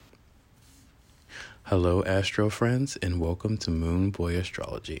Hello, Astro friends, and welcome to Moon Boy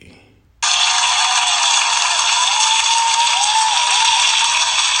Astrology.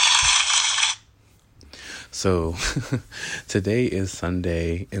 So, today is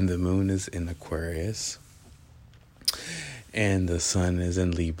Sunday, and the moon is in Aquarius, and the sun is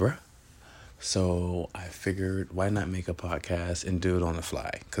in Libra. So, I figured, why not make a podcast and do it on the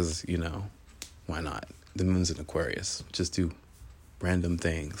fly? Because, why not? The moon's in Aquarius. Just do random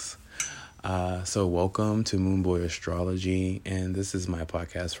things. So welcome to Moon Boy Astrology, and this is my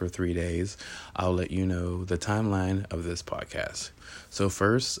podcast for 3 days. I'll let you know the timeline of this podcast. So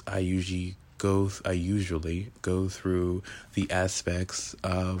first, I usually go through the aspects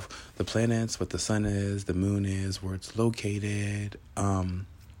of the planets, what the sun is, the moon is, where it's located, and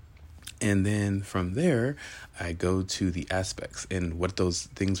then from there, I go to the aspects and what those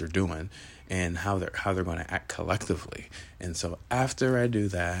things are doing and how they're going to act collectively. And so after I do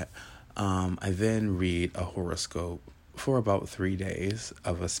that, I then read a horoscope for about 3 days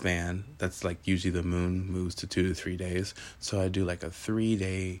of a span. That's like usually the moon moves to 2 to 3 days. So I do like a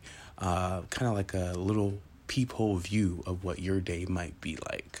 3-day, kind of like a little peephole view of what your day might be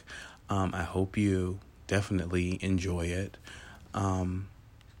like. I hope you definitely enjoy it.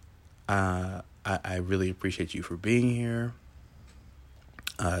 I really appreciate you for being here,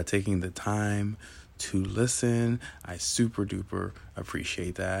 taking the time to listen. I super duper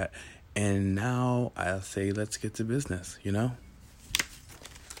appreciate that. And now I'll say, let's get to business, Let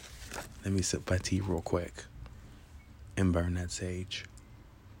me sip my tea real quick and burn that sage.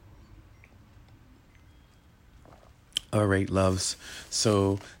 All right, loves.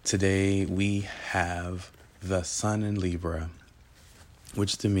 So today we have the sun in Libra,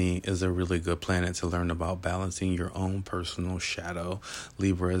 which to me is a really good planet to learn about balancing your own personal shadow.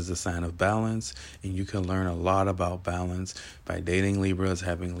 Libra is the sign of balance, and you can learn a lot about balance by dating Libras,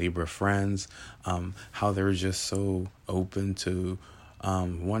 having Libra friends, how they're just so open to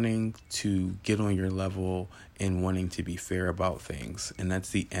wanting to get on your level and wanting to be fair about things. And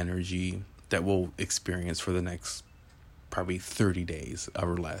that's the energy that we'll experience for the next probably 30 days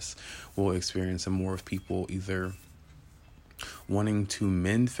or less. We'll experience some more of people either wanting to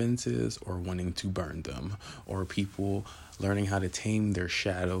mend fences or wanting to burn them, or people learning how to tame their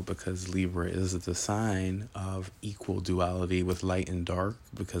shadow, because Libra is the sign of equal duality with light and dark,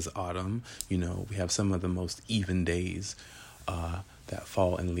 because autumn, we have some of the most even days that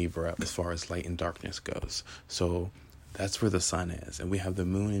fall in Libra as far as light and darkness goes. So that's where the sun is. And we have the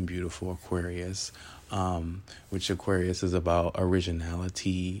moon in beautiful Aquarius, which Aquarius is about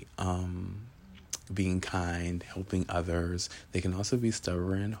originality, being kind, helping others. They can also be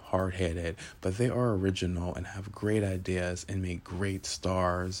stubborn, hard-headed, but they are original and have great ideas and make great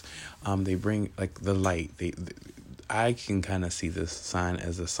stars. They bring like the light. I can kind of see this sign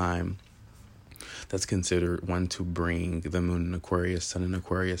as a sign that's considered one to bring. The moon in Aquarius, sun in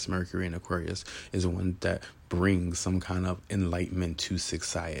Aquarius, Mercury in Aquarius is one that brings some kind of enlightenment to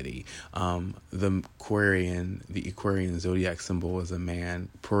society. The Aquarian zodiac symbol is a man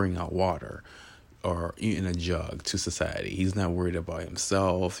pouring out water or in a jug to society. He's not worried about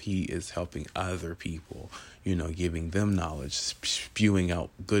himself. He is helping other people, giving them knowledge, spewing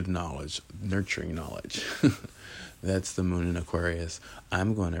out good knowledge, nurturing knowledge. That's the moon in Aquarius.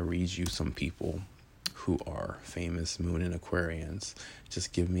 I'm going to read you some people who are famous moon in Aquarians.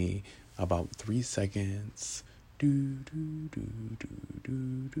 Just give me about 3 seconds.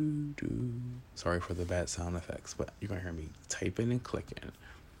 Sorry for the bad sound effects, but you're going to hear me typing and clicking,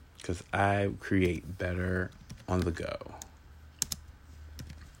 because I create better on the go.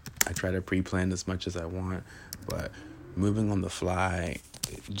 I try to pre-plan as much as I want, but moving on the fly,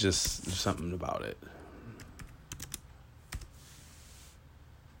 just something about it.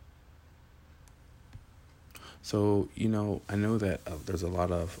 So, I know that there's a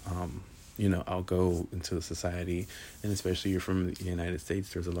lot of, I'll go into the society, and especially you're from the United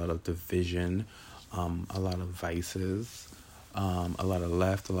States, there's a lot of division, a lot of vices, a lot of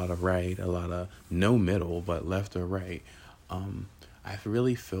left, a lot of right, a lot of no middle, but left or right. I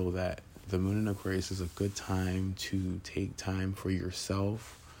really feel that the moon in Aquarius is a good time to take time for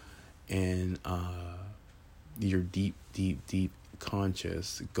yourself and your deep, deep, deep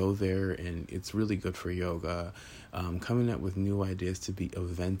conscious. Go there, and it's really good for yoga. Coming up with new ideas to be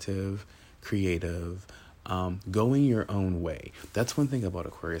inventive, creative, going your own way. That's one thing about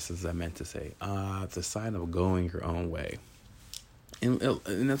Aquarius, as I meant to say. The sign of going your own way. And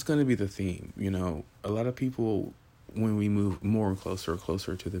that's going to be the theme. A lot of people, when we move more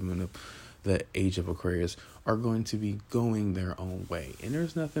closer to the moon, the age of Aquarius are going to be going their own way. And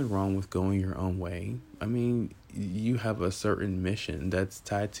there's nothing wrong with going your own way. I mean, you have a certain mission that's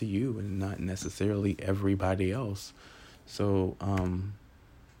tied to you and not necessarily everybody else. So,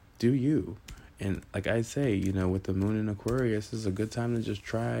 do you. And like I say, with the moon in Aquarius, this is a good time to just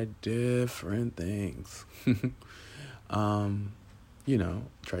try different things.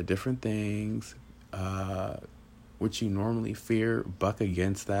 Try different things. What you normally fear, buck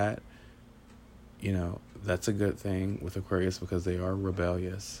against that. That's a good thing with Aquarius because they are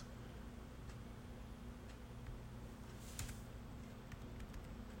rebellious.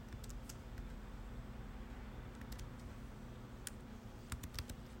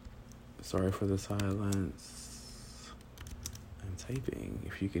 Sorry for the silence. I'm typing.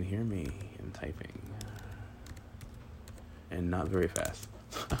 If you can hear me, I'm typing. And not very fast.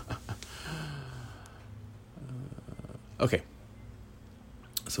 Okay.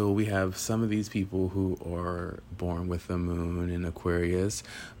 So we have some of these people who are born with the moon in Aquarius.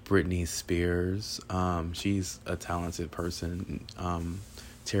 Britney Spears. She's a talented person.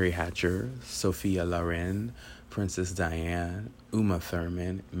 Terry Hatcher, Sophia Loren, Princess Diane, Uma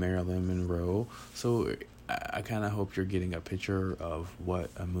Thurman, Marilyn Monroe. So I kind of hope you're getting a picture of what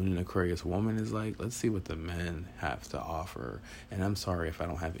a moon in Aquarius woman is like. Let's see what the men have to offer. And I'm sorry if I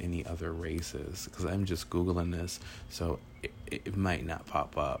don't have any other races because I'm just Googling this. So it might not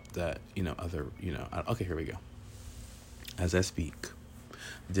pop up that, okay, here we go. As I speak.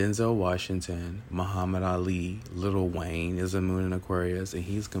 Denzel Washington, Muhammad Ali, Lil Wayne is a moon in Aquarius, and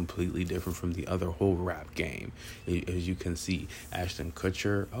he's completely different from the other whole rap game. As you can see, Ashton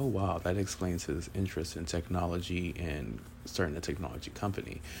Kutcher, oh wow, that explains his interest in technology and starting a technology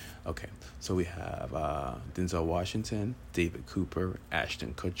company. Okay, so we have Denzel Washington, David Cooper,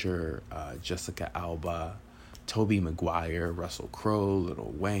 Ashton Kutcher, Jessica Alba, Tobey Maguire, Russell Crowe,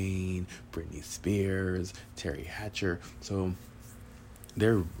 Lil Wayne, Britney Spears, Terry Hatcher. So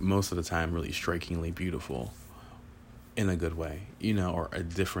they're most of the time really strikingly beautiful in a good way, or a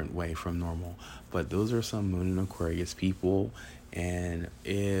different way from normal. But those are some moon in Aquarius people. And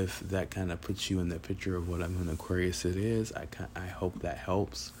if that kind of puts you in the picture of what a moon Aquarius it is, I hope that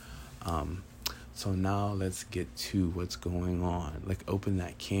helps. So now let's get to what's going on. Like open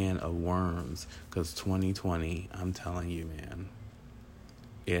that can of worms, because 2020, I'm telling you, man,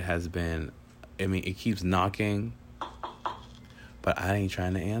 it has been, it keeps knocking. But I ain't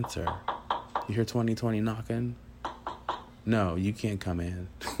trying to answer. You hear 2020 knocking? No, you can't come in.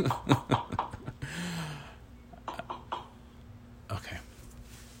 Okay.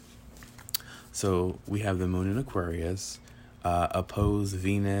 So we have the moon in Aquarius, opposed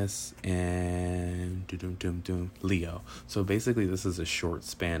Venus and Leo. So basically this is a short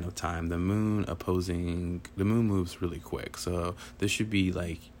span of time. The moon moves really quick. So this should be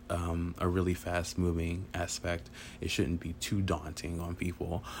like a really fast moving aspect. It shouldn't be too daunting on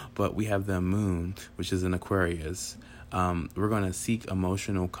people. But we have the moon, which is in Aquarius. We're going to seek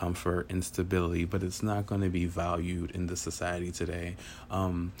emotional comfort and stability, but it's not going to be valued in the society today.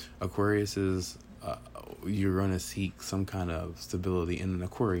 Aquarius is you're going to seek some kind of stability in an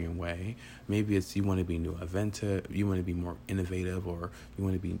Aquarian way. Maybe it's you want to be new inventive, you want to be more innovative, or you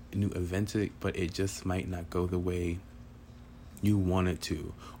want to be new inventive, but it just might not go the way you want it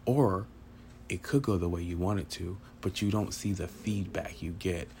to. Or it could go the way you want it to, but you don't see the feedback you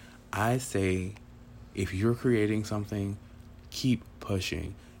get. I say, if you're creating something, keep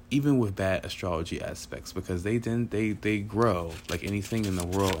pushing, even with bad astrology aspects, because they grow like anything in the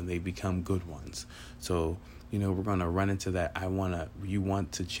world and they become good ones. So, we're going to run into that. You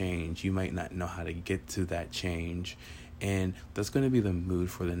want to change. You might not know how to get to that change. And that's going to be the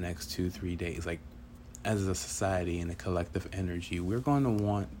mood for the next 2-3 days. Like, as a society and a collective energy, we're going to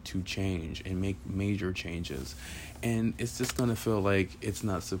want to change and make major changes. And it's just going to feel like it's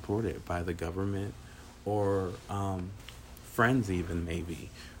not supported by the government or friends even, maybe.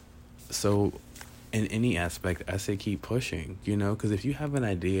 So in any aspect, I say keep pushing, because if you have an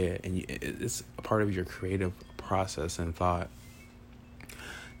idea and it's a part of your creative process and thought,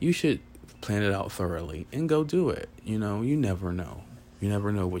 you should plan it out thoroughly and go do it. You never know. You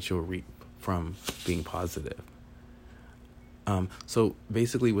never know what you'll reap from being positive. So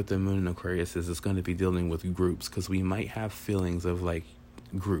basically what the moon in Aquarius is, it's going to be dealing with groups, because we might have feelings of like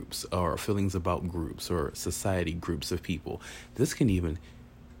groups or feelings about groups or society groups of people. This can even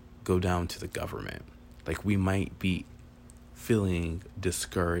go down to the government. Like we might be feeling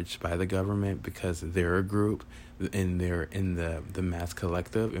discouraged by the government because they're a group and they're in the mass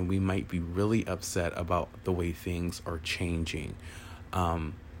collective, and we might be really upset about the way things are changing.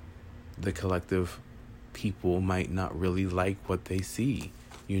 The collective people might not really like what they see,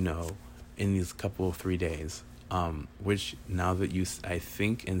 in these couple of 3 days. Which now that I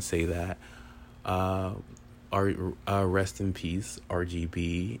think and say that, rest in peace,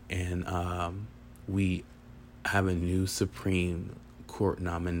 RGB, and we have a new Supreme Court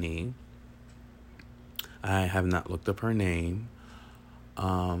nominee. I have not looked up her name.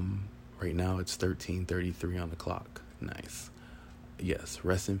 Right now it's 13:33 on the clock. Nice. Yes,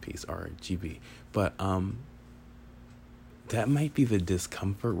 rest in peace, RGB. But that might be the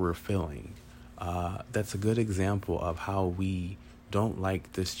discomfort we're feeling. That's a good example of how we don't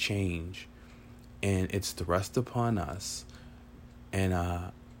like this change, and it's thrust upon us, and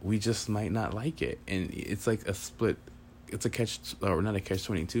we just might not like it. And it's like a split. It's a catch, or not a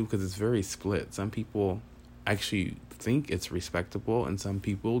catch-22, because it's very split. Some people actually think it's respectable, and some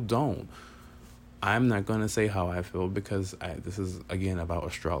people don't. I'm not going to say how I feel, because this is, again, about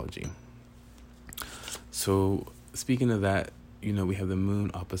astrology. So, speaking of that, we have the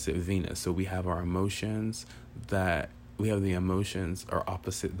moon opposite Venus. So we have our emotions the emotions are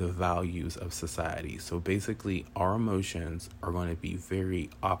opposite the values of society. So basically, our emotions are going to be very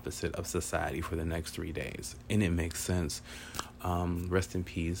opposite of society for the next 3 days. And it makes sense. Rest in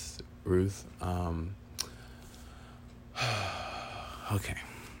peace, Ruth. Okay.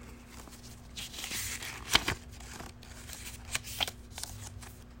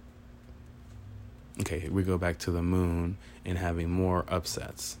 Okay, we go back to the moon and having more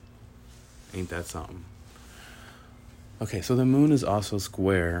upsets. Ain't that something? Okay, so the moon is also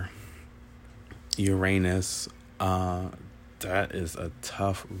square Uranus. That is a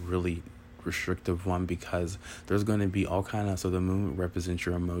tough, really restrictive one, because there's going to be all kind of... So the moon represents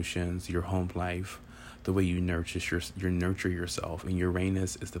your emotions, your home life, the way you nurture yourself. And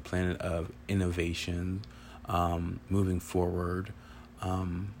Uranus is the planet of innovation, moving forward,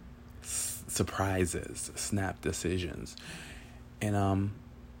 surprises, snap decisions. And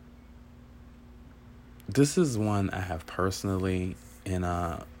this is one I have personally, and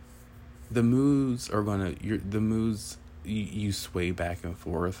the moods are gonna you sway back and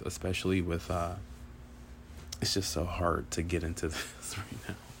forth, especially with it's just so hard to get into this right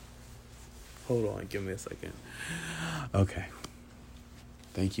now. Hold on, give me a second. Okay,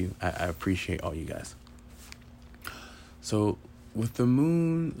 thank you. I appreciate all you guys. So with the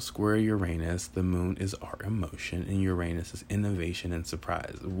moon square Uranus, the moon is our emotion, and Uranus is innovation and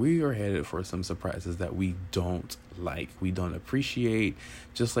surprise. We are headed for some surprises that we don't like, we don't appreciate.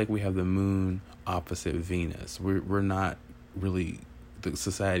 Just like we have the moon opposite Venus, we're not really, the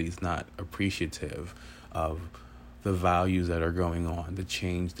society's not appreciative of the values that are going on, the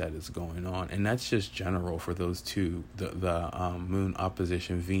change that is going on. And that's just general for those two. The moon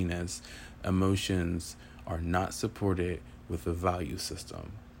opposition Venus, emotions are not supported with the value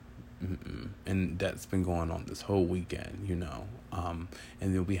system. And that's been going on this whole weekend, and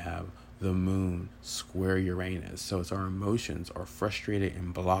then we have the moon square Uranus. So it's our emotions are frustrated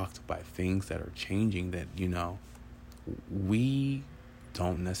and blocked by things that are changing that, we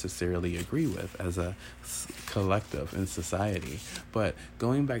don't necessarily agree with as a collective in society. But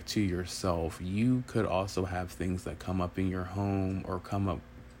going back to yourself, you could also have things that come up in your home or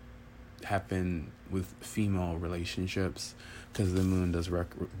happen with female relationships, because the moon does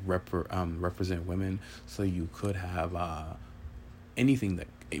represent women. So you could have anything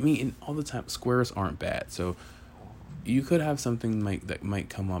and all the time squares aren't bad. So you could have something that might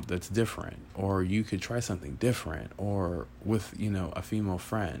come up that's different, or you could try something different, or with a female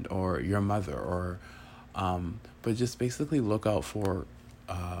friend or your mother, or but just basically look out for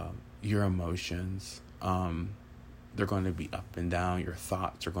your emotions. They're going to be up and down. Your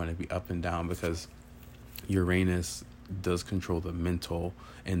thoughts are going to be up and down, because Uranus does control the mental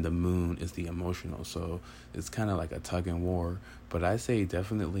and the moon is the emotional. So it's kind of like a tug and war. But I say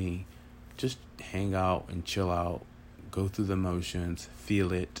definitely just hang out and chill out, go through the motions,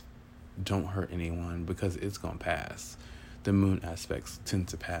 feel it, don't hurt anyone, because it's going to pass. The moon aspects tend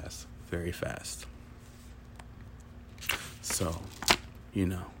to pass very fast. So,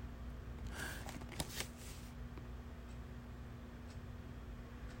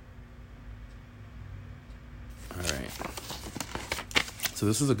 All right. So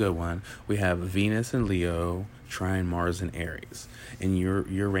this is a good one. We have Venus and Leo trine Mars and Aries. And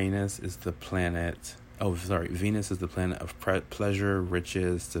Uranus is the planet... Venus is the planet of pleasure,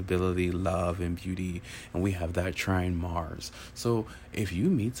 riches, stability, love, and beauty. And we have that trine Mars. So if you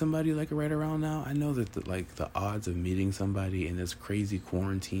meet somebody like right around now, I know that the odds of meeting somebody in this crazy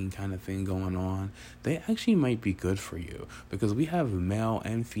quarantine kind of thing going on, they actually might be good for you, because we have male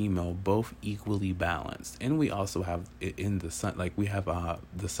and female both equally balanced. And we also have it in the sun, we have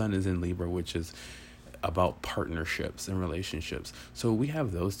the sun is in Libra, which is about partnerships and relationships. So we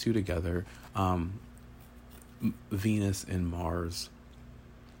have those two together, Venus and Mars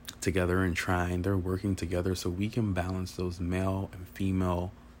together in trine. They're working together so we can balance those male and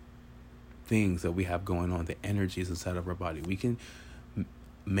female things that we have going on, the energies inside of our body. We can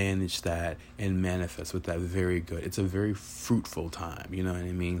manage that and manifest with that. Very good. It's a very fruitful time, you know what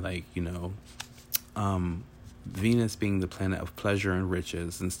I mean? Like, Venus being the planet of pleasure and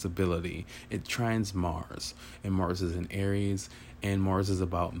riches and stability, it trines Mars, and Mars is in Aries, and Mars is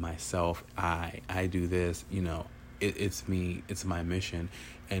about myself. I do this, it's me, it's my mission.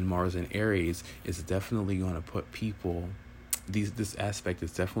 And Mars in Aries is definitely going to put people, this aspect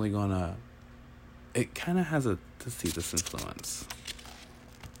is definitely going to, it kind of has this influence.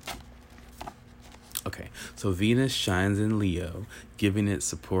 Okay, so Venus shines in Leo, giving it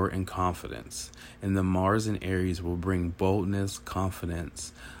support and confidence. And the Mars in Aries will bring boldness,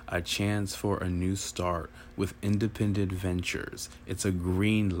 confidence, a chance for a new start with independent ventures. It's a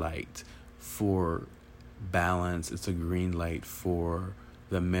green light for balance. It's a green light for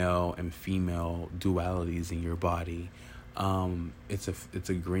the male and female dualities in your body. It's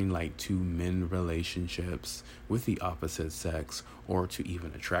a green light to mend relationships with the opposite sex, or to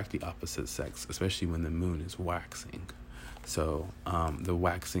even attract the opposite sex, especially when the moon is waxing. So the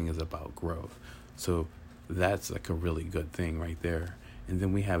waxing is about growth. So that's like a really good thing right there. And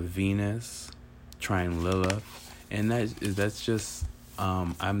then we have Venus trine Lilith, and that's just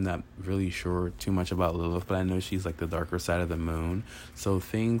I'm not really sure too much about Lilith, but I know she's like the darker side of the moon. So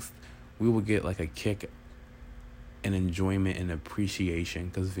we will get like a kick and enjoyment and appreciation,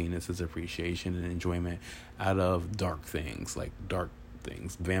 because Venus is appreciation and enjoyment out of dark things,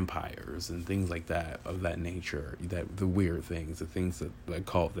 vampires and things like that, of that nature, that the weird things, the things that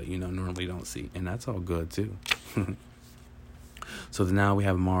occult that normally don't see, and that's all good too. So now we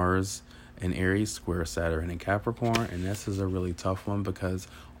have Mars in Aries square Saturn in Capricorn, and this is a really tough one because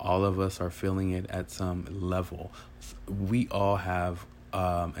all of us are feeling it at some level. We all have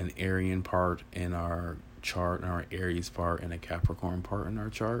an Arian part in our chart, and our Aries part, and a Capricorn part in our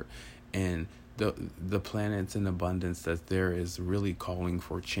chart, and the planets in abundance that there is really calling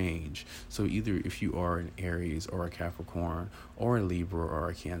for change. So either if you are an Aries or a Capricorn or a Libra or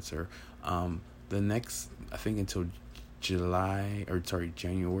a Cancer, the next, I think until January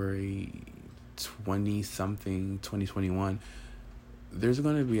 2021, there's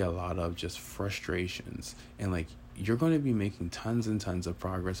going to be a lot of just frustrations, and you're going to be making tons and tons of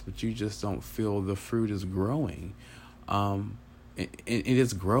progress, but you just don't feel the fruit is growing. It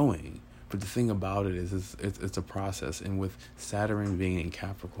is growing, but the thing about it is it's a process. And with Saturn being in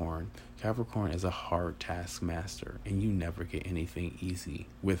Capricorn is a hard taskmaster, and you never get anything easy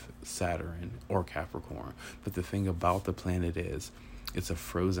with Saturn or Capricorn. But the thing about the planet is, it's a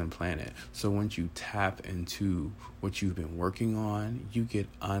frozen planet. So once you tap into what you've been working on, you get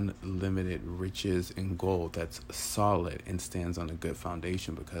unlimited riches and gold that's solid and stands on a good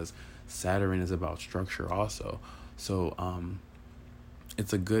foundation, because Saturn is about structure also. So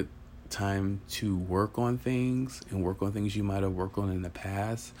it's a good time to work on things you might have worked on in the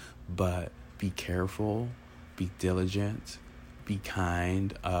past, but be careful, be diligent, be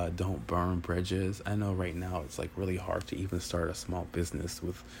kind, don't burn bridges. I know right now it's really hard to even start a small business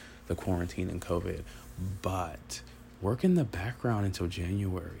with the quarantine and COVID, but work in the background until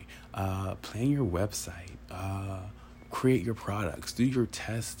January. Plan your website, create your products, do your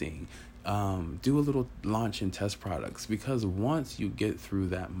testing, do a little launch and test products, because once you get through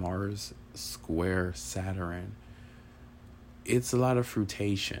that Mars square Saturn, it's a lot of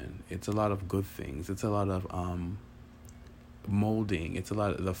fruitation, it's a lot of good things, it's a lot of molding, it's a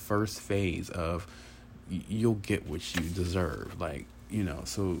lot of the first phase of you'll get what you deserve,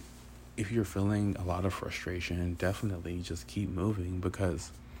 so if you're feeling a lot of frustration, definitely just keep moving,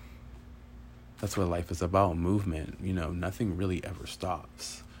 because that's what life is about, movement. Nothing really ever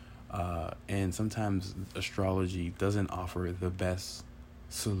stops, and sometimes astrology doesn't offer the best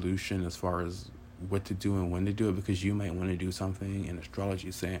solution as far as what to do and when to do it, because you might want to do something and astrology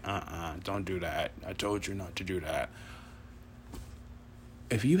is saying don't do that, I told you not to do that.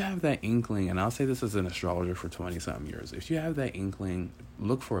 If you have that inkling, and I'll say this as an astrologer for 20-something years, if you have that inkling,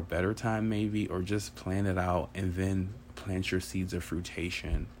 look for a better time maybe, or just plan it out and then plant your seeds of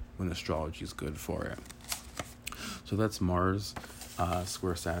fruitation when astrology is good for it. So that's Mars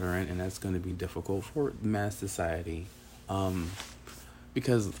square Saturn, and that's going to be difficult for mass society,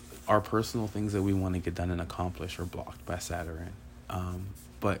 because our personal things that we want to get done and accomplish are blocked by Saturn,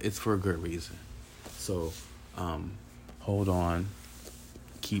 but it's for a good reason. So hold on.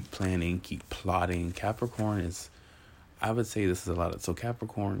 Keep planning, keep plotting. Capricorn is, I would say this is a lot of, so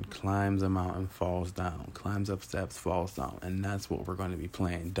Capricorn climbs a mountain, falls down, climbs up steps, falls down. And that's what we're going to be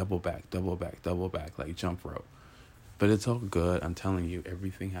playing. Double back, like jump rope. But it's all good. I'm telling you,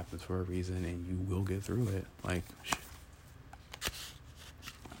 everything happens for a reason and you will get through it. Like,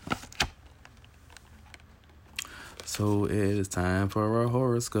 so it is time for our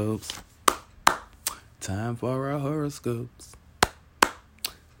horoscopes. Time for our horoscopes.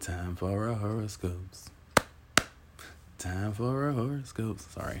 Time for our horoscopes. Time for our horoscopes.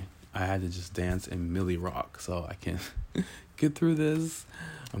 Sorry, I had to just dance and Millie rock so I can get through this.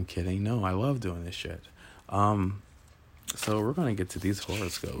 I'm kidding. No, I love doing this shit. So we're gonna get to these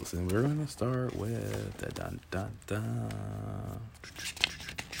horoscopes, and we're gonna start with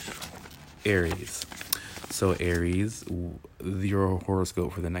Aries. So Aries, your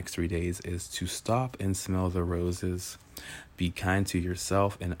horoscope for the next 3 days is to stop and smell the roses. Be kind to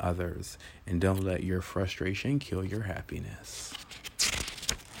yourself and others, and don't let your frustration kill your happiness.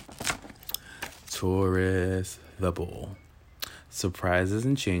 Taurus, the bull. Surprises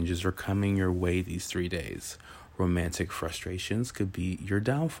and changes are coming your way these 3 days. Romantic frustrations could be your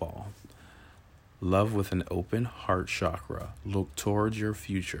downfall. Love with an open heart chakra. Look towards your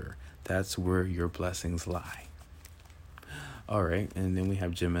future. That's where your blessings lie. All right, and then we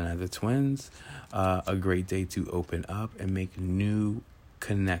have Gemini, the twins. A great day to open up and make new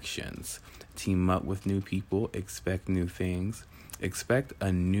connections. Team up with new people. Expect new things. Expect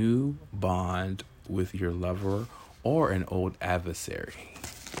a new bond with your lover or an old adversary.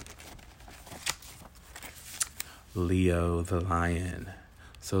 Leo, the lion.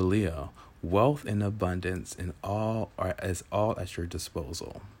 So Leo, wealth and abundance and all at your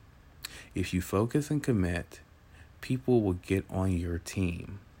disposal. If you focus and commit, people will get on your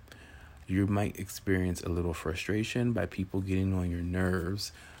team. You might experience a little frustration by people getting on your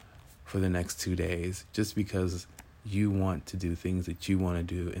nerves for the next 2 days just because you want to do things that you want to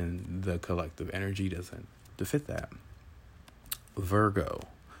do and the collective energy doesn't fit that. Virgo,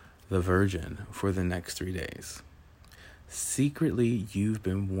 the virgin, for the next 3 days. Secretly, you've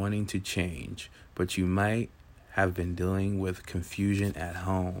been wanting to change, but you might have been dealing with confusion at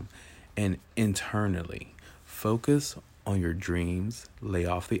home and internally. Focus on your dreams, lay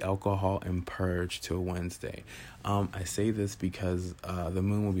off the alcohol, and purge till Wednesday. I say this because the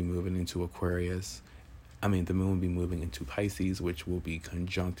moon will be moving into Aquarius. The moon will be moving into Pisces, which will be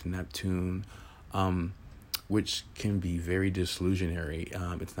conjunct Neptune, which can be very disillusionary.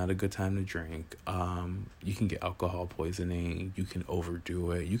 It's not a good time to drink. You can get alcohol poisoning. You can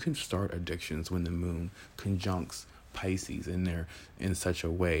overdo it. You can start addictions when the moon conjuncts Pisces, and they're in such a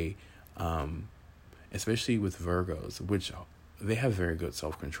way, especially with Virgos, which they have very good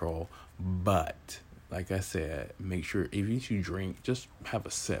self-control. But like I said, make sure even if you drink, just have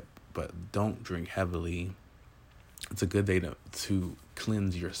a sip, but don't drink heavily. It's a good day to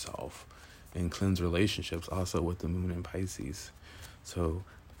cleanse yourself and cleanse relationships also with the moon in Pisces. So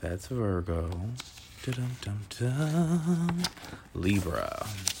that's Virgo. Da-dum-dum-dum. Libra,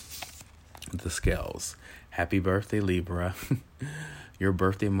 the scales. Happy birthday, Libra. Your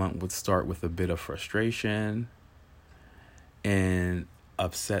birthday month would start with a bit of frustration and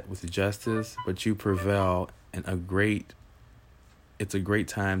upset with justice, but you prevail and it's a great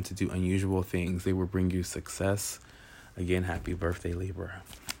time to do unusual things. They will bring you success. Again, happy birthday, Libra.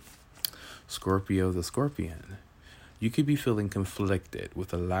 Scorpio, the scorpion. You could be feeling conflicted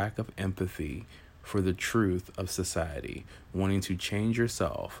with a lack of empathy for the truth of society, wanting to change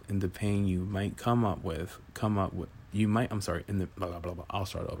yourself, and the pain you might I'll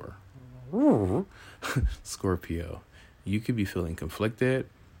start over. Scorpio, you could be feeling conflicted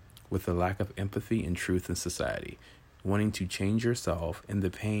with a lack of empathy and truth in society, wanting to change yourself, and the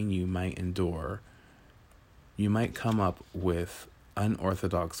pain you might endure. You might come up with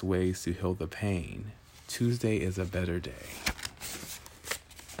unorthodox ways to heal the pain. Tuesday is a better day.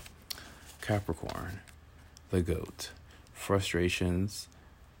 Capricorn, the goat. Frustrations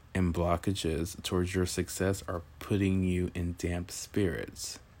and blockages towards your success are putting you in damp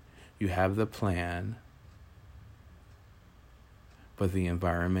spirits. You have the plan, but the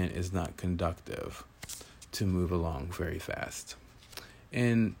environment is not conducive to move along very fast.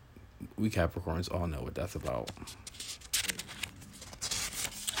 And we Capricorns all know what that's about.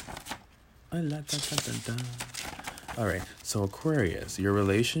 All right, so Aquarius, your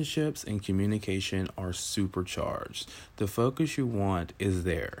relationships and communication are supercharged. The focus you want is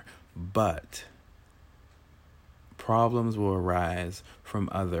there, but problems will arise from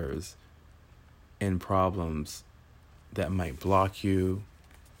others and problems that might block you.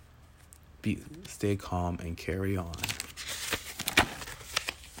 Stay calm and carry on.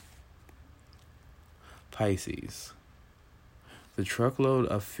 Pisces, The truckload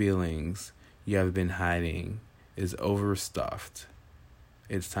of feelings you have been hiding is overstuffed.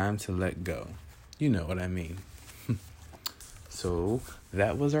 It's time to let go. You know what I mean. So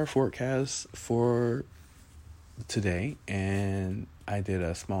that was our forecast for today, and I did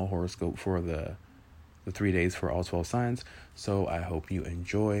a small horoscope for the 3 days for all 12 signs. So I hope you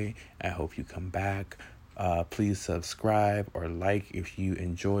enjoy. I hope you come back. Please subscribe or like if you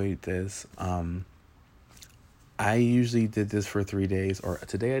enjoyed this. I usually did this for 3 days, or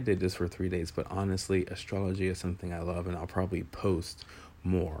today I did this for 3 days, but honestly, astrology is something I love, and I'll probably post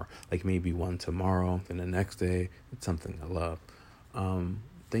more, like maybe one tomorrow, then the next day. It's something I love.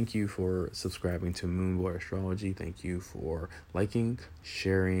 Thank you for subscribing to Moonboy Astrology. Thank you for liking,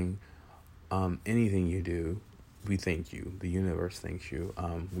 sharing, anything you do. We thank you. The universe thanks you.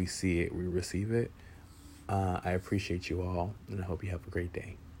 We see it, we receive it. I appreciate you all, and I hope you have a great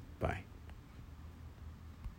day. Bye.